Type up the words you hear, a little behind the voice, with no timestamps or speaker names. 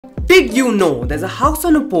Did you know there's a house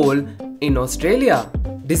on a pole in Australia?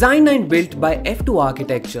 Designed and built by F2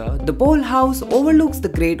 Architecture, the pole house overlooks the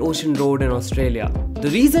Great Ocean Road in Australia. The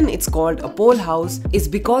reason it's called a pole house is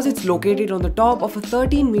because it's located on the top of a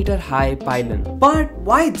 13-meter high pylon. But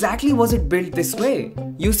why exactly was it built this way?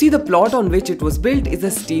 You see, the plot on which it was built is a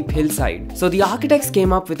steep hillside. So the architects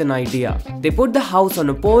came up with an idea. They put the house on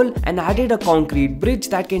a pole and added a concrete bridge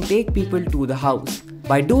that can take people to the house.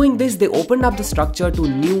 By doing this, they opened up the structure to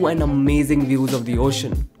new and amazing views of the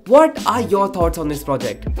ocean. What are your thoughts on this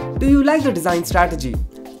project? Do you like the design strategy?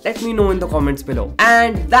 Let me know in the comments below.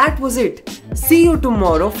 And that was it. See you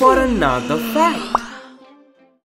tomorrow for another fact.